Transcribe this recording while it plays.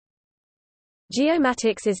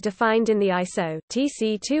Geomatics is defined in the ISO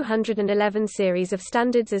TC 211 series of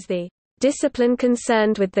standards as the discipline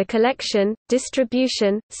concerned with the collection,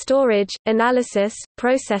 distribution, storage, analysis,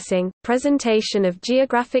 processing, presentation of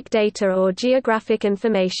geographic data or geographic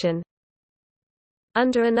information.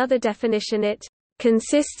 Under another definition, it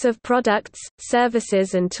consists of products,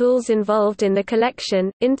 services and tools involved in the collection,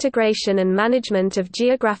 integration and management of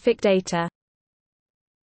geographic data.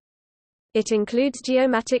 It includes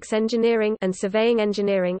geomatics engineering and surveying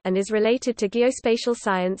engineering and is related to geospatial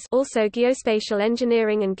science, also geospatial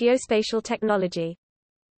engineering and geospatial technology.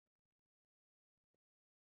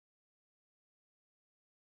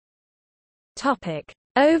 Topic: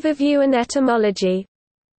 Overview and etymology.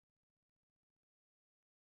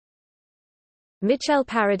 Michel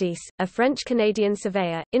Paradis, a French-Canadian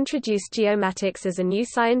surveyor, introduced geomatics as a new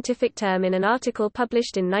scientific term in an article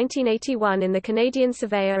published in 1981 in the Canadian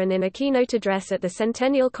Surveyor and in a keynote address at the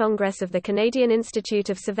Centennial Congress of the Canadian Institute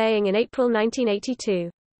of Surveying in April 1982.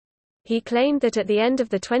 He claimed that at the end of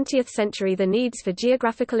the 20th century the needs for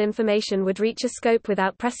geographical information would reach a scope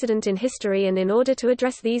without precedent in history, and in order to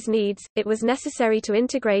address these needs, it was necessary to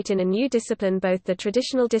integrate in a new discipline both the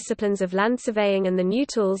traditional disciplines of land surveying and the new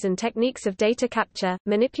tools and techniques of data capture,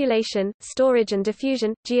 manipulation, storage and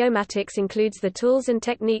diffusion. Geomatics includes the tools and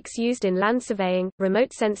techniques used in land surveying,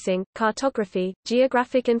 remote sensing, cartography,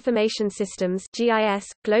 geographic information systems (GIS),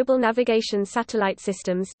 global navigation satellite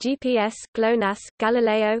systems (GPS), GLONASS,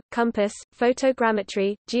 Galileo, compass,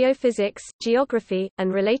 photogrammetry, geophysics, geography,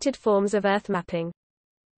 and related forms of Earth mapping.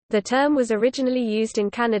 The term was originally used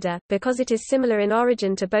in Canada, because it is similar in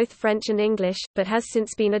origin to both French and English, but has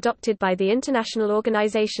since been adopted by the International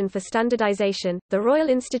Organization for Standardization, the Royal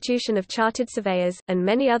Institution of Chartered Surveyors, and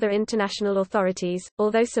many other international authorities,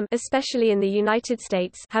 although some, especially in the United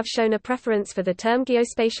States, have shown a preference for the term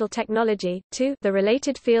geospatial technology. 2. The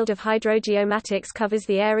related field of hydrogeomatics covers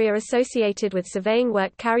the area associated with surveying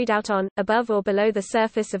work carried out on, above or below the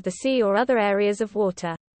surface of the sea or other areas of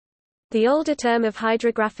water. The older term of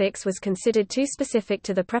hydrographics was considered too specific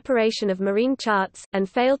to the preparation of marine charts, and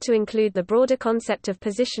failed to include the broader concept of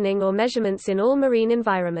positioning or measurements in all marine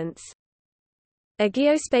environments. A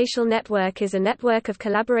geospatial network is a network of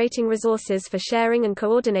collaborating resources for sharing and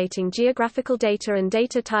coordinating geographical data and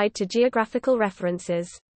data tied to geographical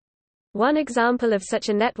references. One example of such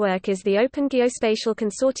a network is the Open Geospatial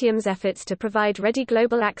Consortium's efforts to provide ready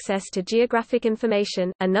global access to geographic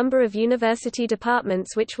information. A number of university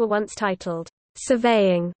departments which were once titled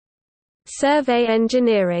surveying, survey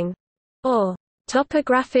engineering, or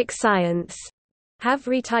topographic science have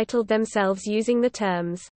retitled themselves using the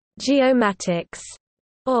terms geomatics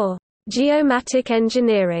or geomatic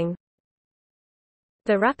engineering.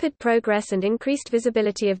 The rapid progress and increased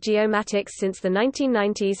visibility of geomatics since the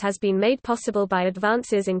 1990s has been made possible by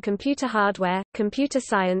advances in computer hardware, computer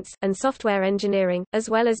science, and software engineering, as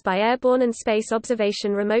well as by airborne and space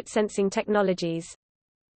observation remote sensing technologies.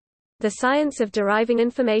 The science of deriving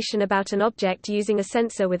information about an object using a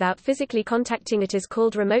sensor without physically contacting it is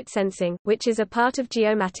called remote sensing, which is a part of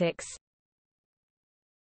geomatics.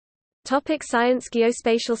 Science.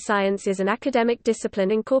 Geospatial science is an academic discipline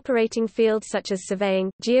incorporating fields such as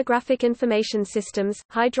surveying, geographic information systems,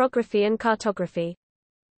 hydrography and cartography.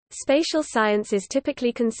 Spatial science is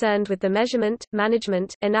typically concerned with the measurement,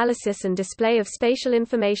 management, analysis and display of spatial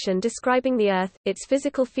information describing the Earth, its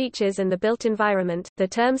physical features and the built environment. The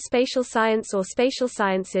term spatial science or spatial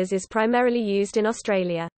sciences is primarily used in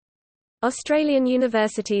Australia. Australian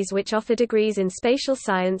universities which offer degrees in spatial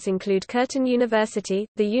science include Curtin University,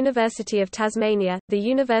 the University of Tasmania, the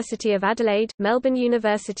University of Adelaide, Melbourne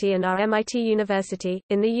University and RMIT University.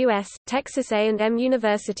 In the US, Texas A&M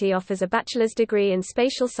University offers a bachelor's degree in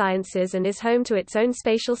spatial sciences and is home to its own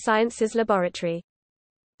spatial sciences laboratory.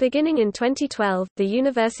 Beginning in 2012, the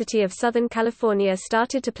University of Southern California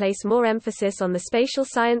started to place more emphasis on the spatial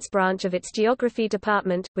science branch of its geography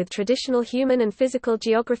department, with traditional human and physical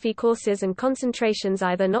geography courses and concentrations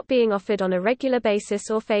either not being offered on a regular basis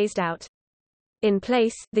or phased out. In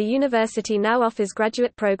place, the university now offers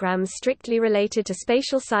graduate programs strictly related to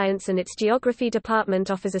spatial science, and its geography department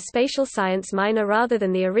offers a spatial science minor rather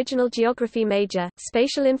than the original geography major.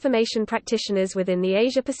 Spatial information practitioners within the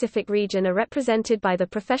Asia-Pacific region are represented by the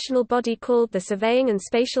professional body called the Surveying and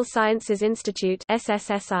Spatial Sciences Institute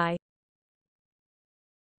 (SSSI).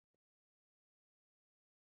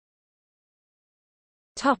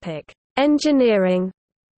 Topic: Engineering.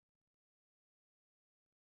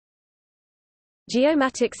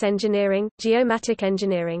 Geomatics engineering, geomatic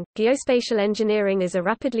engineering. Geospatial engineering is a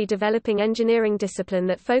rapidly developing engineering discipline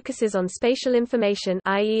that focuses on spatial information,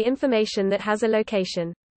 i.e. information that has a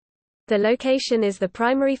location. The location is the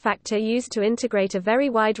primary factor used to integrate a very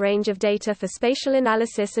wide range of data for spatial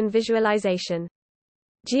analysis and visualization.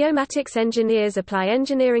 Geomatics engineers apply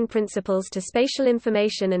engineering principles to spatial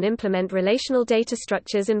information and implement relational data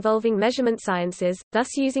structures involving measurement sciences,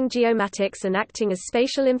 thus using geomatics and acting as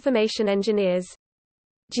spatial information engineers.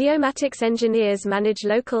 Geomatics engineers manage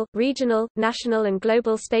local, regional, national and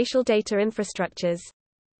global spatial data infrastructures.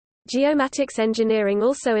 Geomatics engineering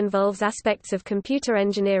also involves aspects of computer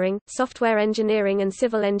engineering, software engineering and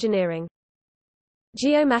civil engineering.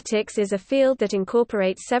 Geomatics is a field that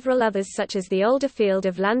incorporates several others such as the older field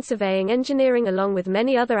of land surveying engineering along with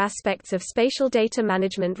many other aspects of spatial data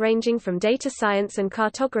management ranging from data science and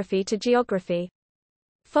cartography to geography.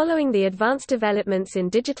 Following the advanced developments in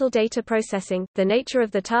digital data processing, the nature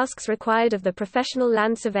of the tasks required of the professional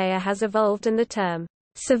land surveyor has evolved and the term,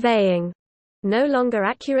 surveying, no longer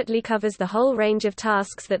accurately covers the whole range of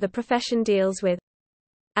tasks that the profession deals with.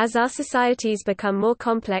 As our societies become more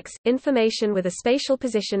complex, information with a spatial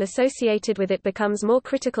position associated with it becomes more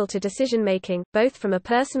critical to decision-making, both from a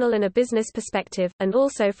personal and a business perspective, and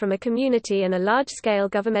also from a community and a large-scale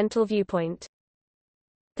governmental viewpoint.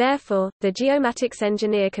 Therefore, the geomatics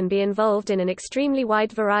engineer can be involved in an extremely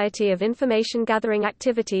wide variety of information-gathering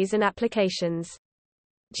activities and applications.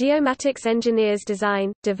 Geomatics engineers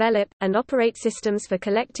design, develop, and operate systems for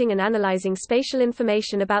collecting and analyzing spatial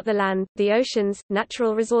information about the land, the oceans,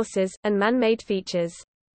 natural resources, and man-made features.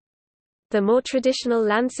 The more traditional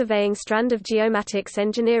land surveying strand of geomatics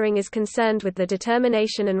engineering is concerned with the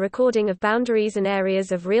determination and recording of boundaries and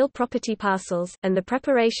areas of real property parcels, and the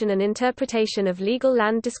preparation and interpretation of legal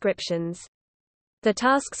land descriptions. The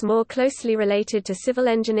tasks more closely related to civil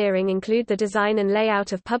engineering include the design and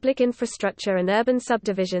layout of public infrastructure and urban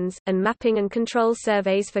subdivisions, and mapping and control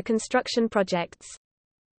surveys for construction projects.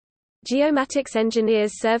 Geomatics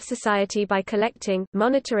engineers serve society by collecting,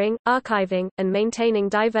 monitoring, archiving, and maintaining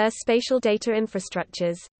diverse spatial data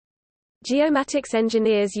infrastructures. Geomatics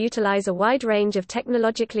engineers utilize a wide range of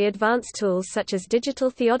technologically advanced tools such as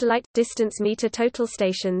digital theodolite, distance meter total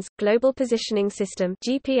stations, global positioning system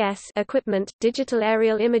 (GPS) equipment, digital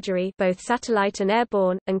aerial imagery, both satellite and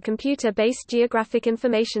airborne, and computer-based geographic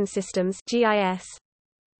information systems (GIS).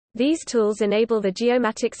 These tools enable the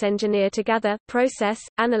geomatics engineer to gather, process,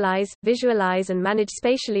 analyze, visualize and manage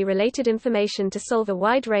spatially related information to solve a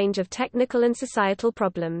wide range of technical and societal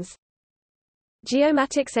problems.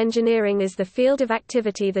 Geomatics engineering is the field of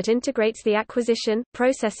activity that integrates the acquisition,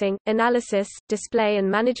 processing, analysis, display and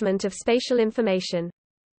management of spatial information.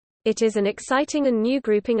 It is an exciting and new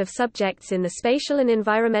grouping of subjects in the spatial and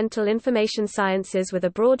environmental information sciences with a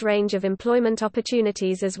broad range of employment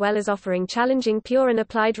opportunities as well as offering challenging pure and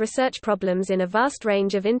applied research problems in a vast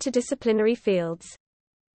range of interdisciplinary fields.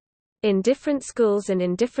 In different schools and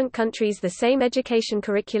in different countries the same education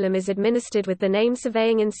curriculum is administered with the name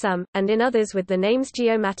surveying in some, and in others with the names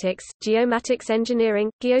geomatics, geomatics engineering,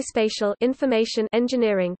 geospatial information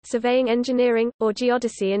engineering, surveying engineering, or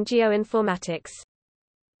geodesy and geoinformatics.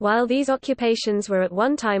 While these occupations were at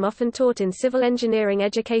one time often taught in civil engineering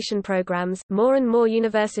education programs, more and more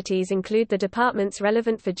universities include the departments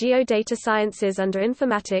relevant for geodata sciences under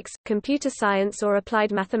informatics, computer science or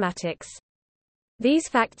applied mathematics. These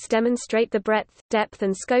facts demonstrate the breadth, depth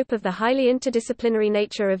and scope of the highly interdisciplinary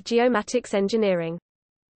nature of geomatics engineering.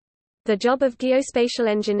 The job of geospatial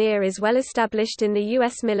engineer is well established in the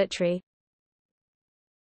U.S. military.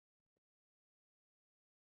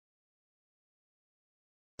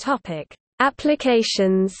 Topic: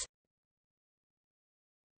 Applications.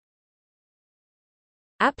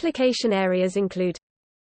 Application areas include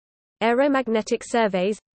aeromagnetic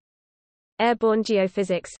surveys, airborne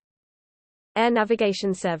geophysics, air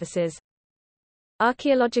navigation services,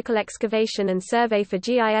 archaeological excavation and survey for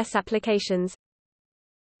GIS applications,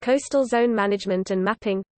 coastal zone management and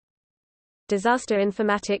mapping, disaster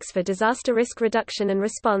informatics for disaster risk reduction and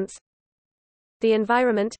response, the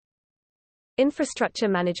environment, infrastructure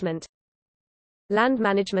management, land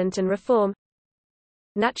management and reform,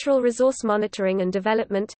 natural resource monitoring and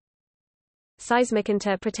development, seismic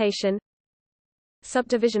interpretation,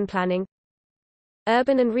 subdivision planning,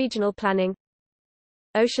 urban and regional planning,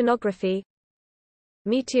 oceanography,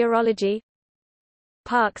 meteorology,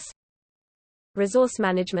 parks, resource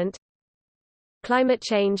management, climate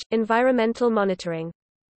change, environmental monitoring.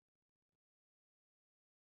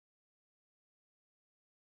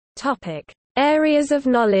 Topic: Areas of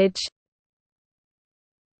knowledge.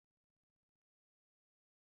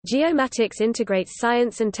 Geomatics integrates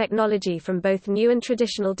science and technology from both new and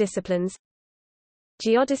traditional disciplines.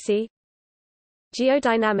 Geodesy,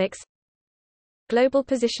 geodynamics, Global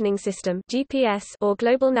Positioning System (GPS) or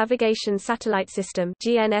Global Navigation Satellite System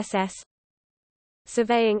 (GNSS).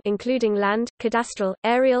 Surveying, including land, cadastral,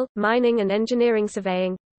 aerial, mining and engineering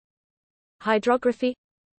surveying. Hydrography.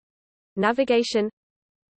 Navigation.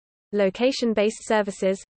 Location-based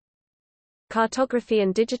services. Cartography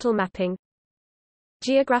and digital mapping.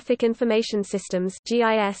 Geographic Information Systems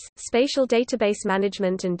 (GIS), Spatial Database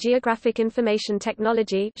Management and Geographic Information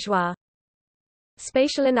Technology (GIS).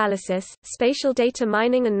 Spatial Analysis, Spatial Data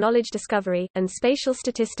Mining and Knowledge Discovery, and Spatial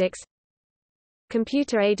Statistics.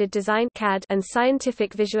 Computer-aided design (CAD) and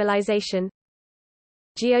scientific visualization.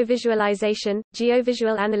 Geovisualization,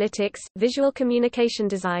 geovisual analytics, visual communication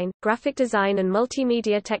design, graphic design and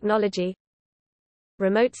multimedia technology.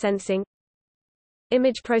 Remote sensing.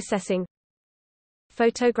 Image processing.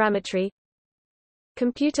 Photogrammetry.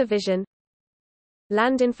 Computer vision.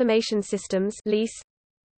 Land information systems (LIS).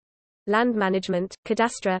 Land management,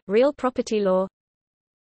 cadastre, real property law.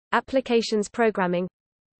 Applications programming.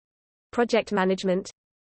 Project management.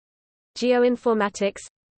 Geoinformatics.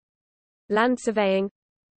 Land surveying.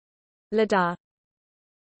 LiDAR.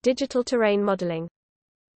 Digital terrain modeling.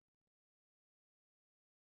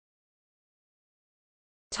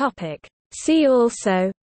 Topic. See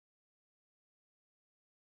also: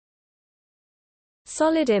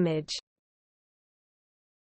 solid image.